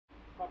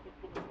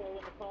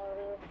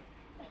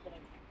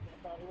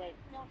wait.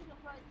 No, she'll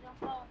probably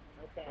jump off.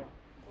 Okay.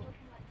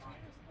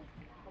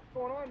 What's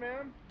going on,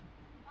 ma'am?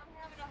 I'm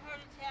having a heart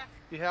attack.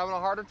 You having a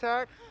heart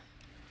attack?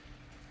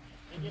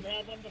 You didn't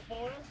have one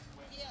before?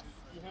 Yes.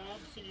 You have?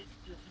 So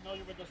you're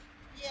familiar with this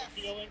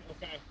feeling?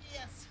 Okay.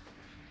 Yes.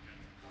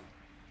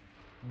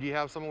 Do you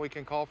have someone we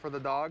can call for the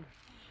dog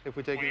if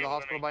we take her to the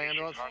hospital by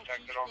ambulance?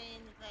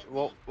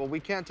 Well, we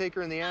can't take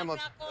her in the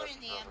ambulance. I'm not going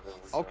in the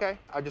ambulance. Okay,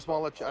 I just want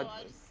to let you.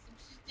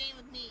 She's staying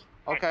with me.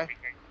 Okay.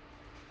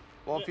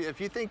 Well,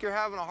 if you think you're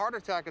having a heart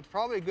attack, it's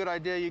probably a good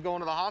idea you go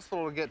into the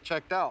hospital to get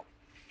checked out.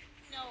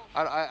 No.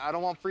 I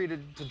don't want for you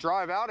to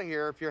drive out of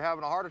here if you're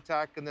having a heart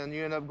attack and then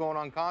you end up going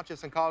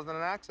unconscious and causing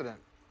an accident.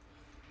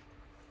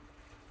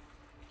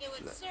 It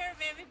would serve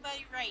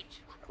everybody right.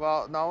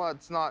 Well, no,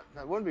 it's not.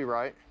 That wouldn't be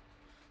right.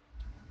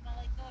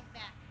 Molly, go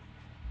back.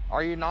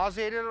 Are you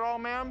nauseated at all,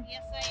 ma'am?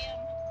 Yes, I am.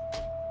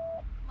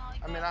 Molly,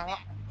 go back,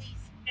 please.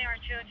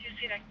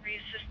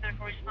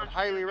 I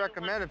highly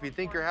recommend if you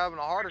think you're having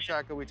a heart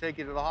attack that we take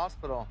you to the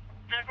hospital.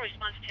 Medical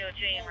response to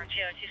AMR 202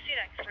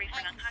 X3 for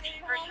an unconscious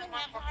person,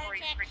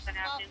 144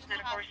 Avenue,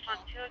 medical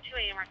response 202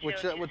 AMR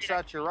 202. Which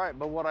that's you're right,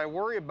 but what I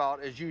worry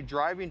about is you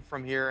driving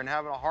from here and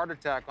having a heart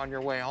attack on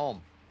your way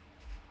home.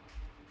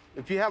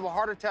 If you have a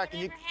heart attack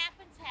and you... Whatever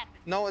happens, happens.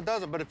 No, it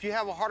doesn't, but if you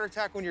have a heart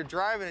attack when you're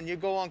driving and you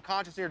go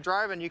unconscious and you're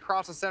driving, you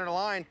cross the center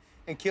line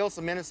and kill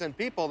some innocent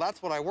people,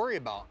 that's what I worry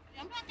about.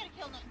 I'm not going to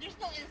kill them. There's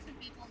no innocent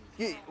people in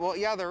this world. Well,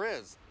 yeah, there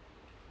is.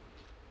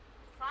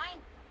 Fine.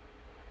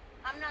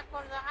 I'm not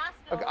going to the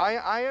hospital. Okay,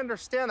 I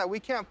understand that. We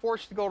can't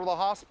force you to go to the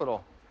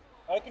hospital.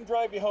 I can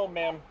drive you home,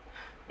 ma'am.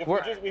 If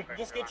we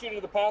just get you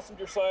to the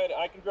passenger side,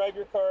 I can drive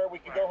your car, we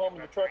can go home,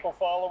 and the truck will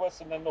follow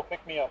us, and then they'll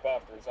pick me up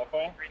after. Is that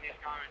fine?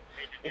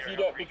 If you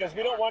don't, because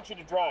we don't want you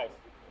to drive.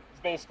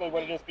 It's basically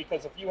what it is,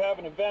 because if you have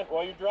an event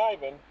while you're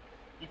driving,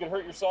 you could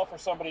hurt yourself or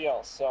somebody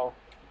else. So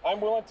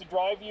I'm willing to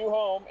drive you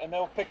home, and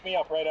they'll pick me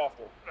up right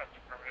after.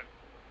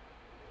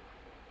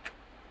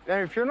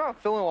 And if you're not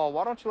feeling well,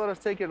 why don't you let us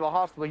take you to the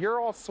hospital?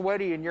 You're all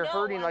sweaty and you're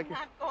hurting like... I'm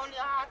not going to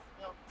the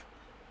hospital.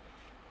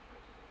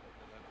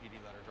 Let PD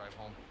let her drive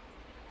home.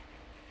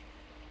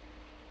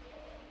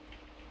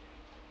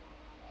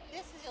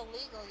 This is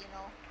illegal, you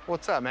know.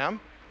 What's that,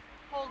 ma'am?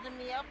 Holding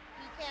me up.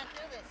 You can't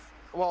do this.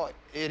 Well,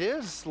 it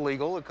is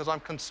legal because I'm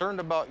concerned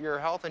about your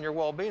health and your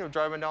well-being of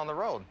driving down the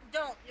road.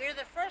 Don't. You're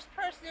the first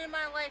person in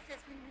my life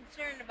that's been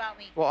concerned about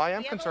me. Well, I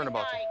am concerned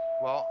about you.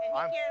 Well,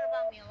 and he cared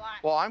about me a lot.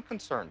 Well, I'm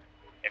concerned.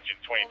 Engine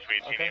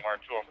 2218 AMR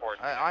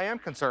 204. I am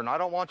concerned. I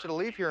don't want you to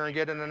leave here and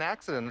get in an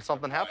accident and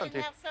something happened to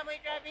you. Have somebody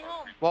drive me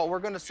home. Well, we're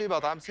going to see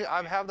about that.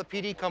 I have the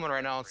PD coming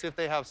right now and see if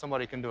they have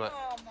somebody can do it.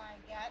 Oh, my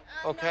God.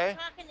 I'm not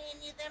talking to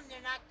any of them.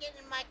 They're not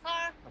getting in my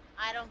car.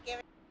 I don't give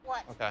a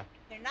what. Okay.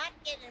 They're not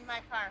getting in my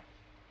car.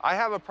 I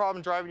have a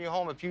problem driving you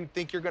home if you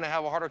think you're going to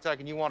have a heart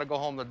attack and you want to go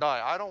home to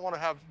die. I don't want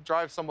to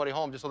drive somebody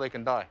home just so they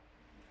can die.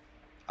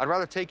 I'd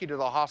rather take you to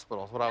the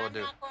hospital is what I would do.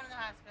 I'm not going to the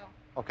hospital.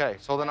 Okay,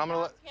 so then I'm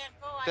going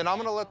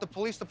to let the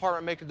police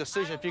department make a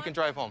decision if you can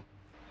drive home.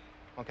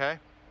 Okay?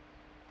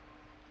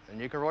 And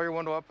you can roll your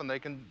window up and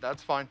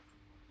that's fine.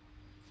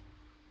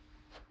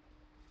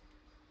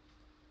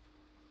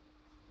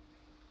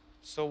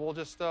 So we'll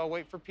just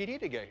wait for PD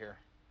to get here.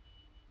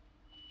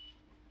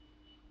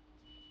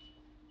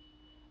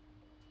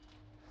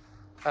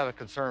 I have a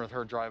concern with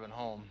her driving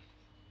home,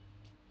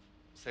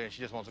 saying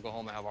she just wants to go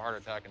home and have a heart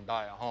attack and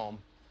die at home.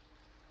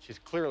 She's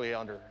clearly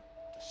under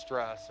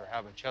distress or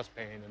having chest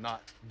pain and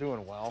not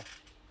doing well.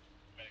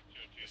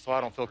 So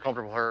I don't feel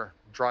comfortable with her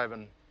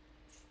driving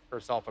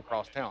herself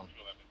across town.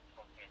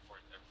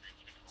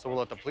 So we'll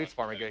let the police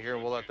department get here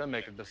and we'll let them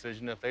make a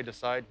decision. If they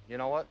decide, you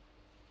know what,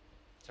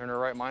 it's in her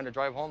right mind to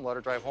drive home, let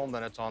her drive home,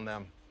 then it's on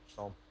them.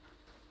 So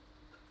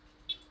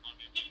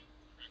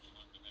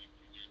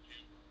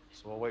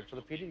we'll wait for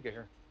the PD to get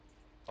here.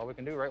 That's all we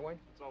can do, right, Wayne?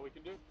 That's all we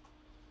can do.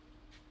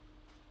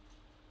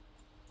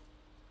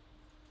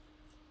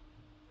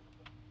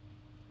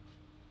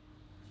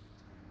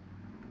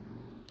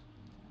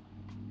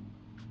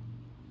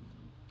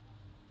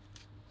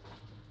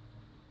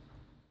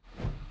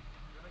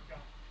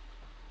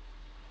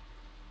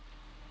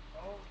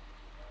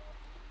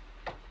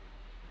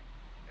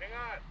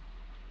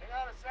 Hang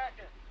on a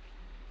second.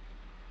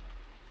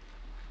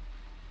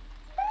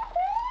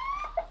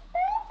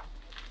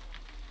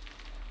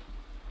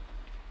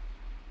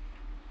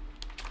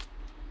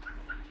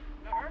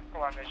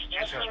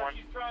 He's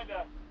trying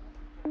to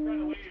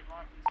leave.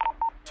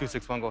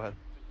 261, go ahead.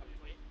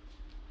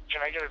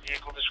 Can I get a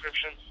vehicle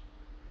description?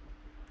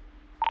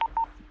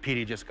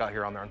 PD just got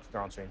here on their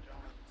own scene.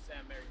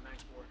 Sam Mary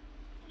 94.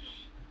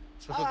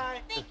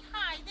 Hi. They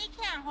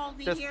can't hold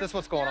me here. This is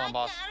what's going on,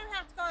 boss. I don't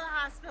have to go to the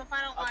hospital if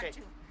I don't want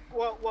to.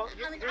 Well,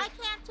 I mean, I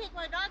can't take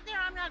my dog there.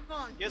 I'm not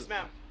going. Yes,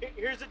 ma'am.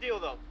 Here's the deal,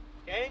 though.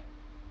 Okay?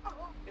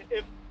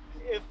 If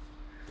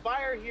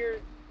fire here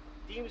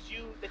deems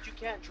you that you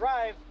can't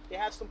drive, they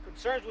have some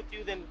concerns with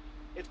you, then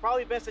it's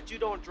probably best that you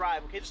don't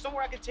drive. Okay? There's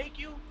somewhere I can take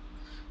you.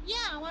 Yeah,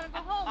 I want to go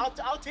home.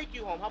 I'll take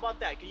you home. How about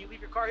that? Can you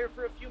leave your car here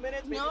for a few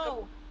minutes? Maybe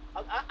No.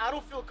 I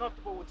don't feel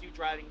comfortable with you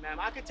driving, ma'am.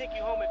 I could take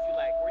you home if you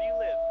like. Where do you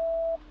live?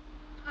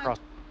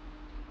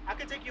 I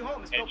can take you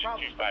home. It's no Engine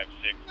problem.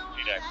 256, No,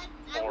 CDAC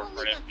I 4 will for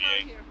leave my car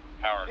FBA, here.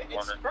 power and It's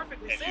corner.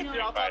 perfectly safe Engine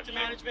here. I'll talk to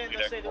 256, management.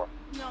 They'll say,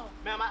 CDAC 4. No.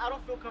 ma'am, I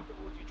don't feel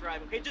comfortable with you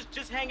driving. Okay,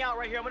 just hang out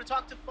right here. I'm gonna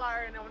talk to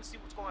fire and I want to see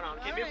what's going on.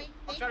 Okay, All maybe right,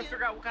 I'm thank trying to you.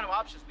 figure out what kind of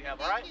options we have.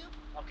 All right? Thank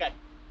you. Okay.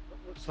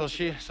 So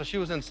she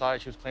was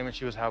inside. She was claiming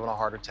she was having a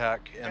heart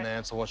attack, and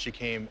then so when she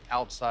came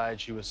outside,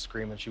 she was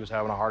screaming she was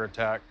having a heart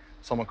attack.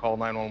 Someone called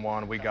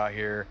 911. We got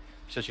here.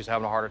 She said she's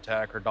having a heart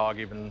attack. Her dog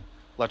even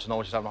let us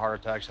know she's having a heart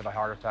attack. She had a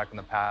heart attack in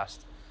the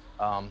past.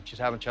 She's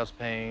having chest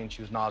pain.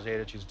 She was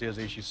nauseated. She's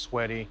dizzy. She's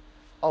sweaty.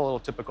 All the little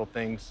typical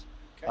things.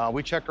 Okay.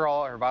 We checked her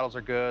all. Her vitals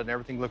are good, and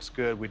everything looks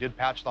good. We did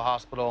patch the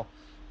hospital,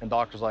 and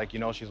doctor's like, you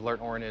know, she's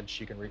alert oriented.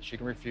 She can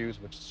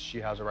refuse, which she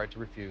has a right to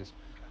refuse.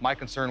 My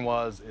concern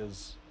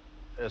is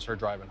her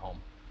driving home.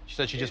 She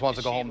said she just wants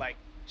to go home. Like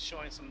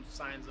showing some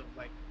signs of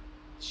like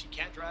she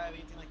can't drive,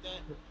 anything like that?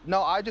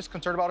 No, I just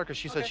concerned about her because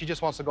she said Okay. she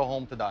just wants to go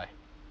home to die.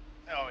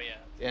 Oh yeah.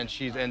 And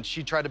she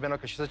tried to bend up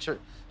because she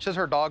says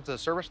her dog's a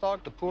service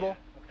dog, the poodle,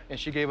 Yeah, okay. and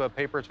she gave a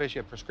paper. It's basically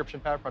a prescription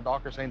pad from a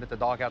doctor saying that the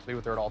dog has to be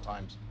with her at all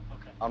times.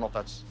 Okay. I don't know if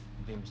that's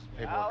deems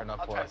paperwork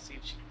enough I'll for try her. to see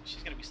if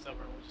she's gonna be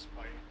stubborn. We'll just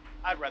probably.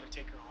 I'd rather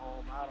take her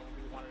home. I don't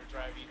really want her to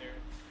drive either.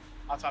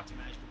 I'll talk to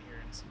management here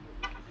and see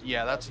what we can do.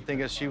 Yeah, that's the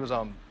thing is she was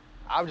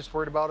I was just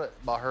worried about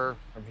her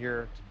from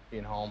here to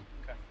being home.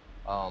 Okay.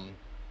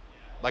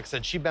 Like I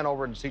said, she bent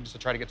over in the seat just to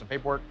try to get some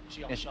paperwork,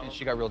 She and almost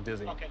she got real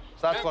dizzy. Okay.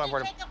 So that's what I'm Did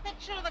worried you about. take a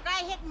picture of the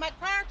guy hitting my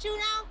car too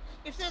now?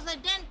 If there's a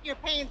dent, you're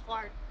paying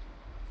for it.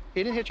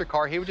 He didn't hit your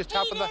car. He was just He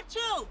tapping the did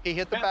too. He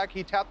hit the Ma'am. back.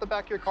 He tapped the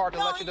back of your car to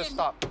No, let he you just didn't.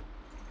 stop.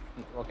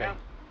 Okay. Ma'am,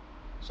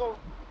 so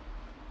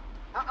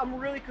I'm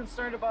really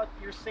concerned about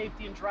your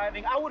safety in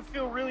driving. I would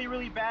feel really,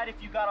 really bad if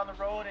you got on the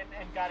road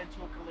and got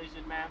into a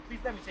collision, ma'am. Please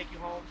let me take you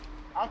home.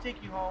 I'll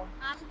take you home.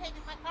 I'm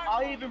taking my car.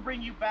 I'll home. even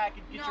bring you back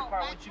and get your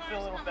car once you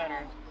feel a little better.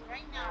 Right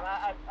Ma'am,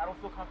 now. I don't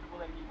feel comfortable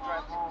letting you Well,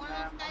 drive home, if one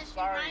ma'am. of those I'm guys can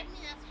sorry. drive me,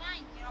 that's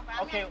fine, you know, but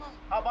I'm Okay, not going.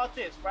 how about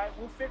this, right?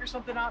 We'll figure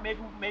something out.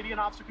 Maybe an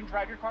officer can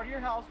drive your car to your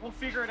house. We'll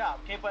figure it out,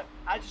 okay? But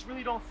I just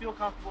really don't feel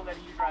comfortable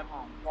letting you drive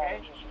home,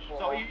 okay?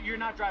 So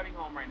you're not driving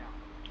home right now.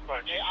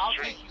 Okay, I'll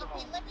take you Okay,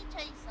 home. let me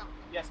tell you something.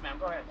 Yes, ma'am.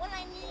 Go ahead. When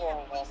I needed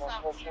a police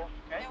officer,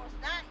 Okay. there was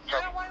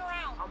not one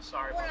around. I'm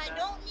sorry When about I that.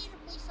 don't need a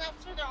police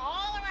officer, they're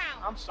all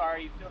around. I'm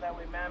sorry you feel that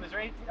way, ma'am. Is there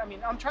anything? I mean,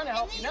 I'm trying to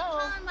help and you then now.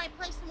 you call my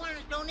place and want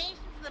a donation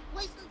for the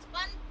policeman's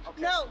fund?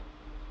 Okay. No.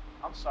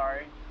 I'm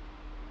sorry.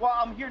 Well,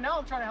 I'm here now.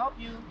 I'm trying to help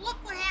you.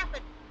 Look what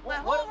happened. My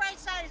What- whole right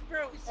side is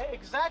bruised.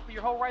 Exactly.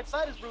 Your whole right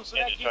side is bruised, so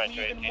Yeah, that just gives try me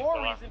to even change more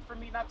the lock. reason for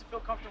me not to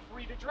feel comfortable for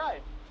you to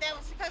drive. That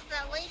was because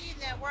that lady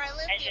that where I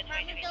live, the Engine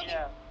apartment 3, building,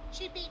 Yeah.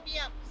 she beat me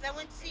up because I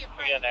went to see a We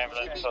friend. got an She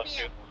ambulance beat close me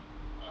to.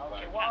 up.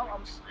 Okay. Well,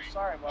 I'm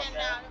sorry about And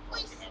that. the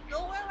police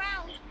go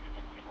around.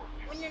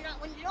 When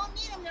you don't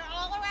need them, they're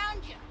all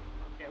around you.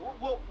 Okay.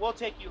 We'll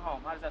take you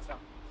home. How does that sound?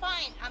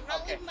 Fine. I'm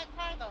not Okay. leaving my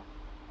car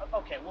though.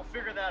 Okay. We'll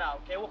figure that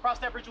out. Okay. We'll cross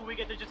that bridge when we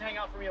get there. Just hang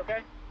out for me.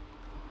 Okay.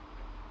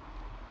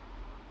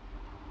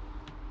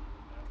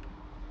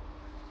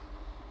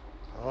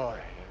 Oh,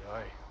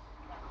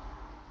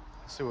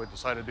 let's see what we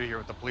decide to do here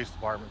with the police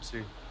department. See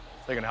if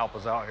they can help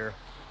us out here.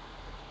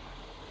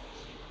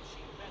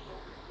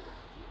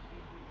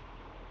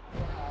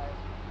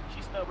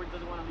 She's stubborn,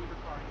 doesn't want to leave her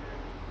car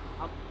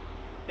here.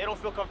 They don't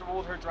feel comfortable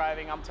with her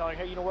driving. I'm telling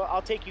her, you know what?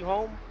 I'll take you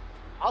home.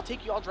 I'll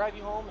drive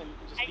you home and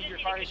just I leave just your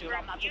need car to here. She's like,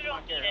 I'm confirm not you taking my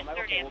don't care. need I'm like,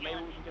 a okay, third well,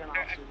 maybe we can get an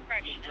officer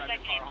correction. to drive Like,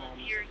 your car home.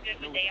 you're good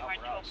with Maybe we can AMR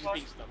help her out. She's 12.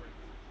 being stubborn.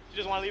 She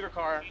doesn't want to leave her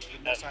car.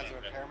 No signs of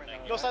impairment?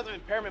 No signs of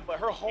impairment, but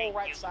her whole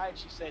right side,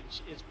 she said,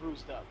 is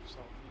bruised up. So,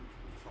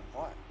 From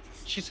what?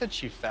 She said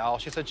she fell.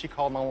 She said she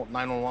called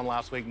 911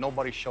 last week.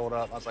 Nobody showed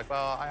up. I was like,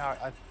 well,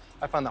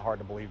 I find that hard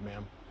to believe,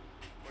 ma'am.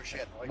 Where's she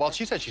at? Well,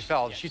 she said she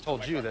fell. Yeah, She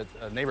told you that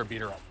a neighbor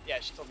beat her up. yeah,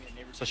 she told me a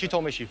neighbor. So she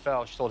told me she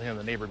fell. She told him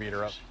the neighbor beat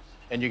her up.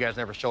 And you guys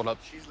never showed up.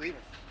 She's leaving.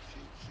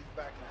 She's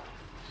backing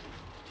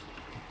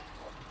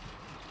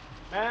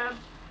out. Man.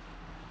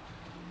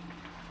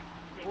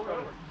 Pull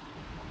over.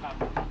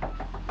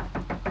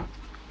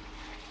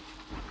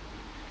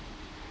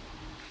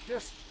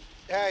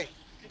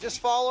 Just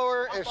follow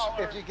her. I'll follow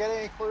her. If you get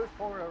any clues,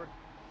 pull her over.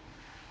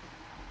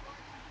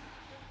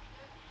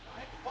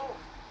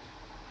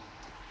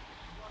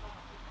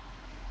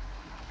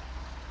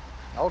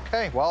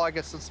 Okay, well, I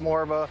guess it's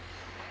more of a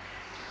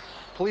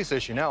police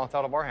issue now. It's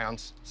out of our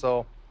hands.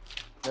 So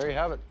there you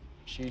have it.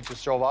 She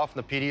just drove off,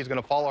 and the PD is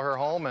going to follow her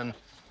home, and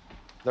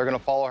they're going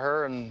to follow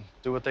her and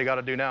do what they got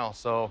to do now.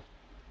 So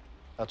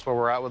that's where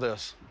we're at with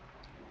this.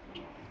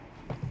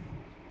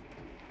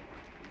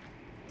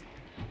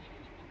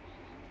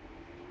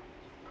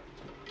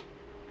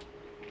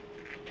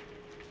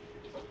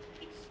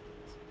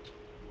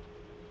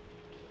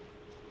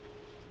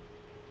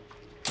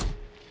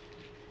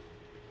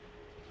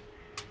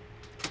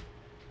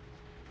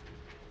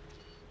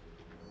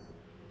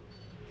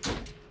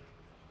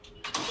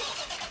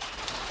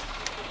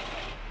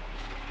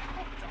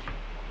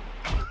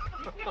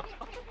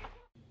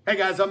 Hey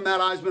guys, I'm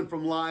Matt Iseman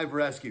from Live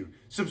Rescue.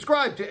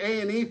 Subscribe to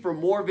A&E for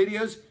more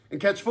videos and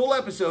catch full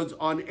episodes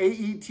on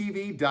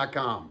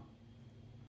aetv.com.